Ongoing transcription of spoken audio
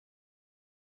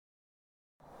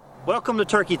Welcome to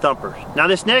Turkey Thumpers. Now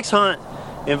this next hunt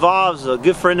involves a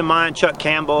good friend of mine, Chuck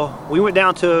Campbell. We went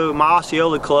down to my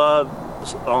Osceola Club,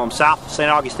 south of St.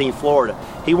 Augustine, Florida.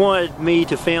 He wanted me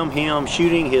to film him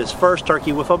shooting his first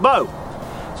turkey with a bow.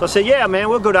 So I said, yeah man,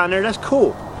 we'll go down there, that's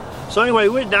cool. So anyway,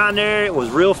 we went down there. It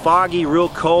was real foggy, real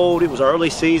cold. It was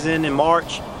early season in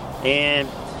March. And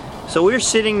so we were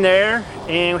sitting there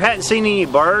and we hadn't seen any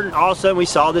bird. And all of a sudden we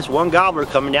saw this one gobbler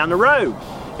coming down the road.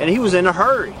 And he was in a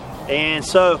hurry. And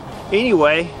so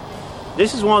anyway,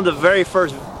 this is one of the very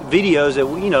first videos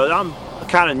that I'm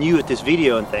kind of new at this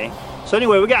video and thing. So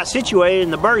anyway, we got situated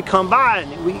and the bird come by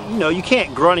and you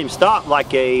can't grunt him stop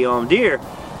like a deer.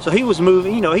 So he was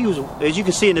moving, he was, as you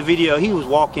can see in the video, he was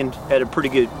walking at a pretty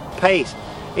good pace.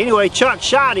 Anyway, Chuck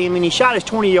shot him and he shot his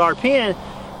 20-yard pin,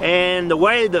 and the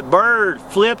way the bird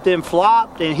flipped and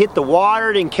flopped and hit the water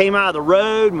and came out of the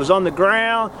road and was on the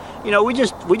ground, we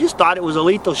just thought it was a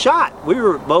lethal shot. We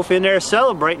were both in there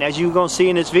celebrating, as you're going to see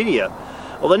in this video.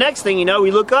 Well, the next thing you know,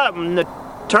 we look up and the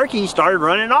turkey started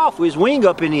running off with his wing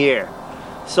up in the air.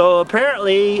 So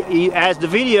apparently, as the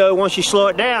video, once you slow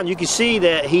it down, you can see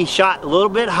that he shot a little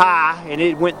bit high and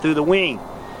it went through the wing.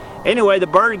 Anyway, the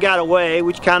bird got away,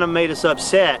 which kind of made us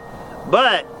upset.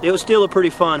 But it was still a pretty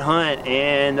fun hunt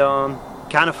and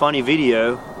kind of funny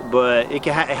video, but it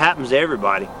happens to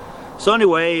everybody. So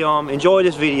anyway, enjoy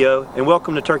this video and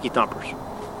welcome to Turkey Thumpers.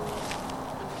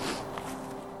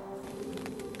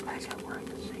 Nice up where I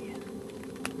can see it.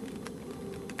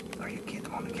 Are you getting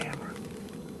him on the camera?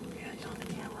 Yeah, he's on the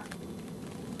camera.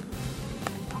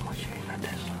 I'm going to show you that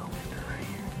little window right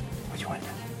here. Which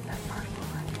window? That first one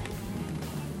right here.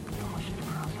 I'm going to shoot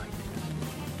across like this.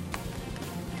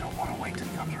 You don't want to wait till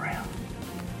he comes around.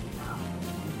 No.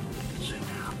 Zoom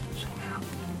out. Zoom out.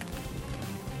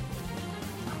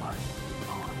 Come on.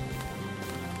 Forward.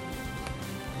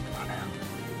 Run out.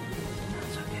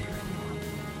 That's okay.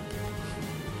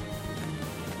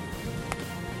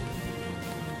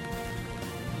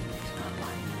 He's not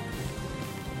like that.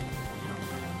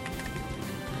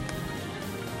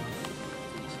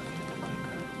 He's looking at the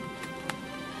bunker.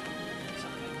 He's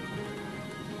okay.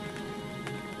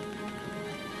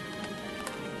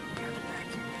 You have to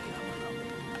act and make it up a little.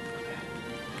 Okay.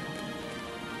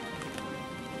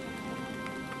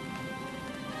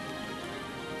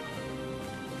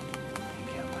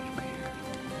 You get much bigger.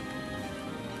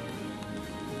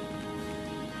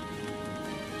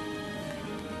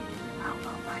 I don't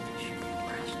know if I can shoot your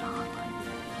breast on like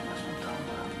that. That's what I'm talking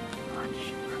about. I can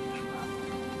shoot from this one.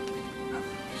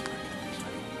 Nothing. He's looking. He's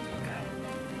looking. Okay.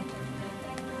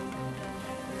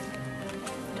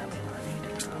 Tell me what I need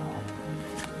to draw.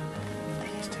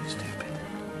 He's too stupid.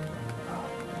 Oh.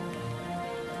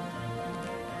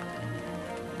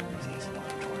 He's easy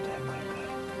going towards that way,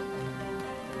 good.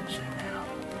 Zoom out.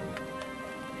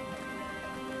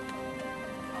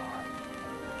 More.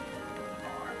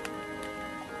 More.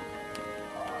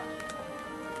 More.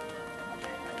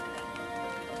 Okay.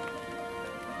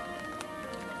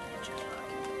 Just look.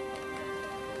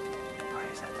 Why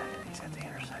is that? He's at the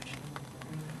intersection.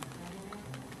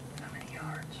 How many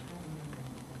yards?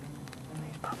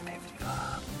 He's about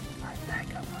 55. Right back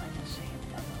up where I can see him.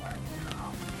 Everywhere I can draw.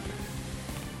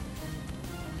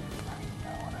 I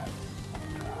know what I want to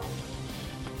draw.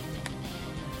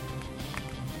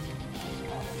 He's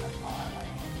going a bit far away.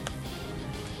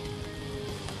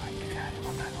 Alright, you got him.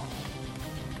 I'm not going to.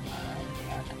 Alright, you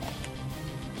got him.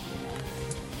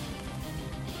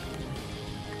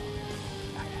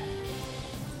 I got it.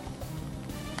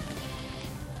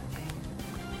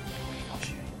 Okay. We're going to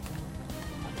shoot him.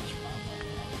 On this front.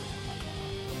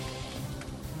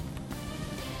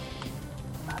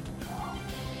 About to draw.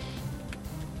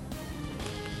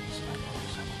 He's looking for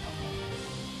something.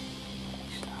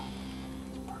 He stopped.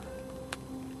 It's perfect.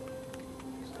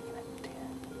 He's looking at the 10.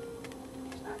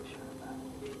 He's not sure about it.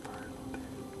 He's burning a little bit.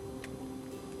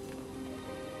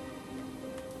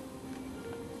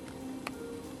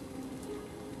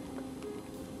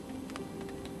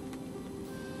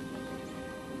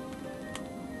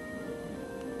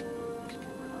 He's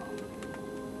moving on.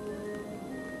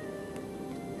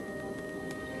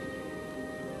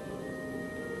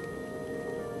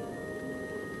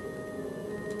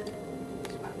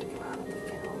 He's about to come out of the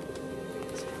film.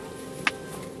 Let's go.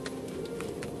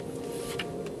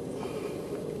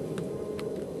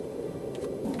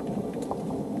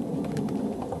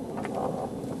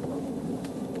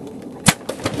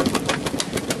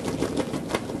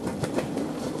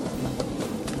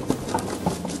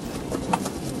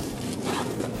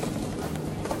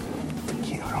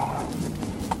 Keep it on.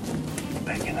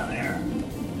 Back into there.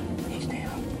 He's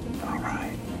down. All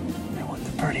right. That wasn't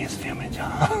the prettiest filmage,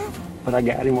 huh? But I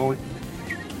got him on it.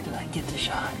 get the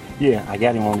shot? Yeah, I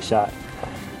got him on the shot.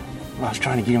 I was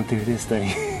trying to get him through this thing.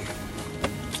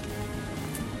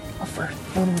 My first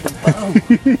one with a bow.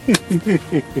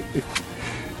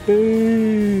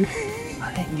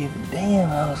 I didn't give a damn.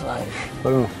 I was like,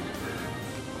 Boom.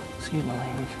 excuse my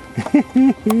language.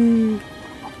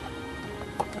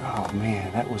 Oh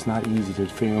man, that was not easy to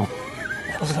film.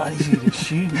 That was not easy to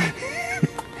shoot.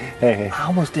 Hey, I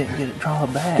almost didn't get it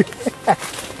drawn back.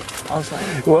 I was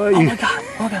like, well, oh my god,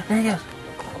 there he goes.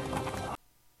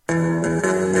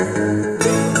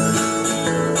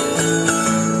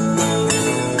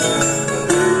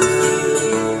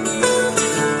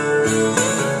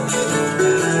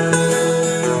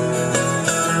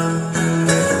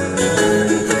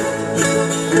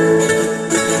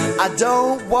 I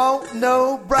don't want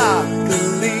no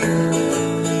broccoli.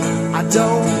 I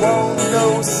don't want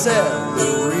no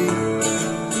celery.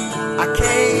 I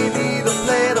can't eat a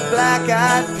plate of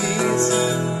black-eyed peas.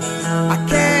 I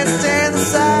can't stand the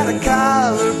sight of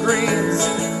collard greens.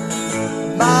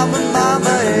 Mama,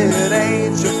 mama, it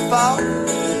ain't your fault.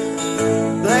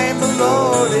 Blame the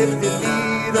Lord if you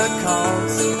need a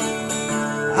cause.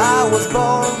 I was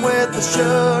born with a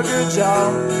sugar jaw.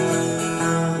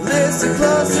 Listen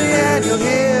closely and you'll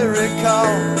hear it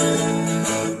call.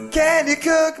 Can you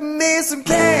cook me some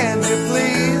candy,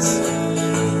 please?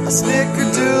 A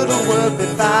snickerdoodle would be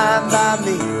fine by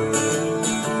me.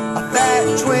 A fat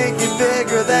Twinkie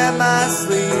bigger than my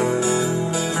sleeve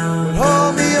would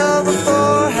hold me over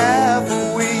for half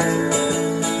a week.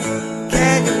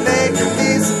 Can you make me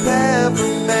some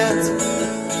peppermint?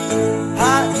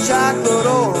 Hot chocolate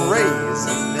or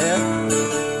raisinette?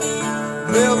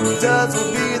 Milk duds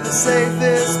will be the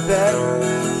safest bet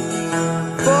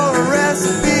for a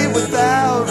recipe